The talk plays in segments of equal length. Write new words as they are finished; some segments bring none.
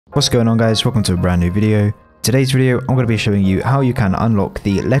What's going on, guys? Welcome to a brand new video. Today's video, I'm going to be showing you how you can unlock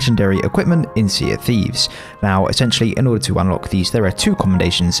the legendary equipment in Sea of Thieves. Now, essentially, in order to unlock these, there are two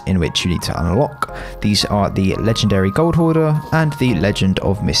commendations in which you need to unlock. These are the legendary gold hoarder and the legend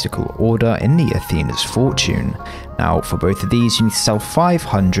of mystical order in the Athena's fortune. Now, for both of these, you need to sell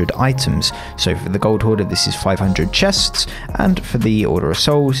 500 items. So for the gold hoarder, this is 500 chests, and for the order of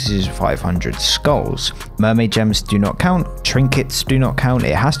souls, this is 500 skulls. Mermaid gems do not count, trinkets do not count,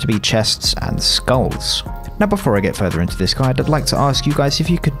 it has to be chests and skulls. Now, before I get further into this guide, I'd like to ask you guys if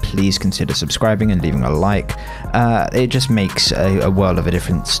you could please consider subscribing and leaving a like. It just makes a world of a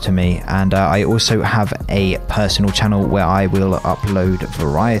difference to me, and I also have a personal channel where I will upload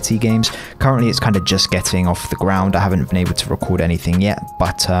variety games. Currently, it's kind of just getting off the ground. I haven't been able to record anything yet,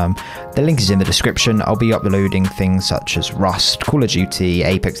 but the link is in the description. I'll be uploading things such as Rust, Call of Duty,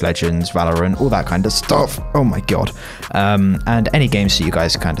 Apex Legends, Valorant, all that kind of stuff. Oh my god. And any games that you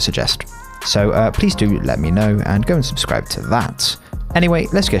guys kind of suggest. So please do let me know and go and subscribe to that. Anyway,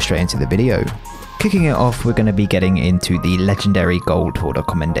 let's get straight into the video. Kicking it off, we're going to be getting into the legendary gold hoarder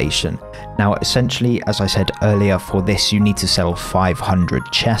commendation. Now, essentially, as I said earlier, for this you need to sell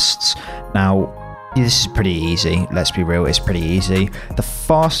 500 chests. Now, this is pretty easy, let's be real, it's pretty easy. The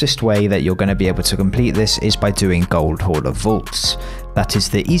fastest way that you're going to be able to complete this is by doing gold hoarder vaults. That is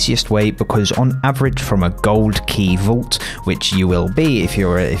the easiest way because on average from a gold key vault, which you will be if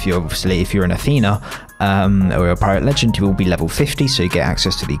you're an Athena or a pirate legend, you will be level 50, so you get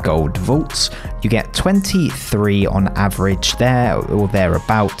access to the gold vaults. You get 23 on average there or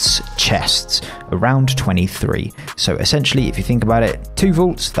thereabouts chests, around 23. So essentially, if you think about it, 2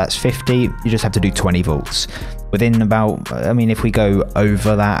 vaults, that's 50, you just have to do 20 vaults. Within about, I mean, if we go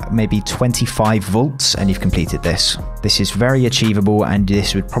over that, maybe 25 vaults and you've completed this. This is very achievable, and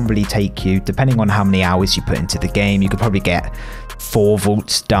this would probably take you, depending on how many hours you put into the game, you could probably get 4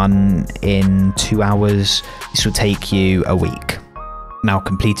 vaults done in 2 hours. This will take you a week. Now,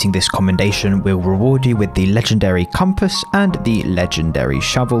 completing this commendation will reward you with the legendary compass and the legendary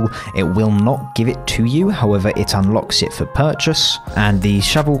shovel. It will not give it to you, however it unlocks it for purchase, and the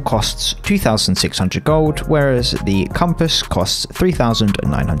shovel costs 2,600 gold, whereas the compass costs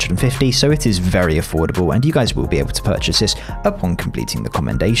 3,950, so it is very affordable and you guys will be able to purchase this upon completing the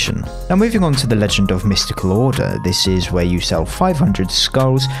commendation. Now, moving on to the legend of mystical order, this is where you sell 500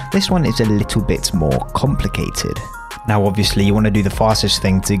 skulls. This one is a little bit more complicated. Now, obviously, you want to do the fastest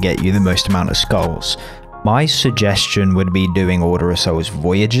thing to get you the most amount of skulls. My suggestion would be doing Order of Souls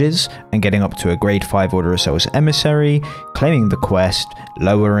voyages and getting up to a grade 5 Order of Souls emissary, claiming the quest,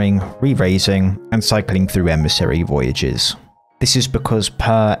 lowering, re-raising, and cycling through emissary voyages. This is because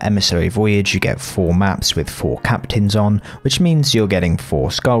per emissary voyage you get 4 maps with 4 captains on, which means you're getting 4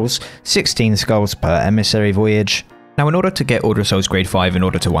 skulls, 16 skulls per emissary voyage. Now, in order to get Order of Souls grade 5, in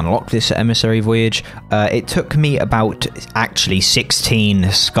order to unlock this emissary voyage, it took me about actually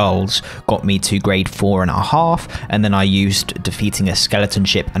 16 skulls, got me to grade 4.5, and then I used defeating a skeleton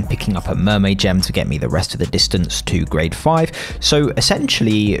ship and picking up a mermaid gem to get me the rest of the distance to grade 5. So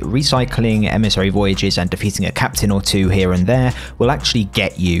essentially, recycling emissary voyages and defeating a captain or 2 here and there will actually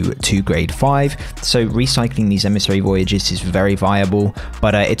get you to grade 5. So recycling these emissary voyages is very viable,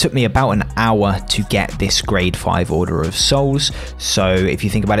 but it took me about an hour to get this grade 5 Order of Souls. So if you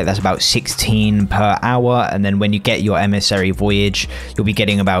think about it, that's about 16 per hour, and then when you get your emissary voyage, you'll be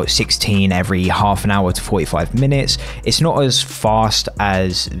getting about 16 every half an hour to 45 minutes. It's not as fast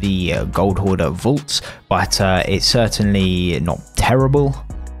as the gold hoarder vaults, but it's certainly not terrible.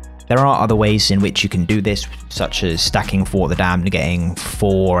 There are other ways in which you can do this, such as stacking Fort the Damned and getting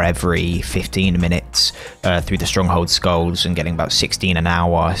 4 every 15 minutes through the stronghold skulls and getting about 16 an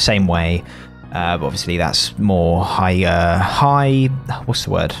hour, same way. But obviously that's more high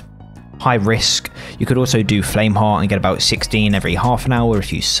risk. You could also do Flame Heart and get about 16 every half an hour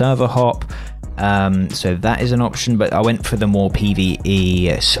if you server hop. So that is an option, but I went for the more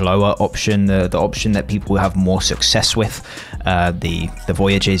PvE slower option, the option that people have more success with. The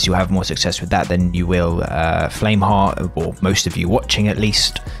voyages, you have more success with that than you will Flame Heart, or most of you watching at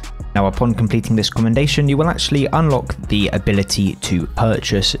least. Now, upon completing this commendation, you will actually unlock the ability to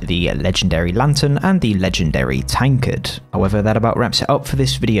purchase the legendary lantern and the legendary tankard. However, that about wraps it up for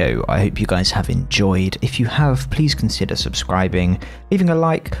this video. I hope you guys have enjoyed. If you have, please consider subscribing, leaving a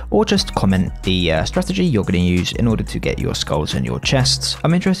like, or just comment the strategy you're going to use in order to get your skulls and your chests.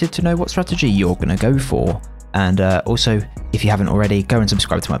 I'm interested to know what strategy you're going to go for. And also, if you haven't already, go and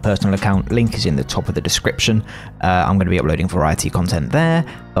subscribe to my personal account. Link is in the top of the description. I'm going to be uploading variety content there.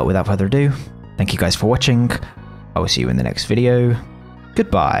 But without further ado, thank you guys for watching. I will see you in the next video.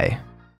 Goodbye.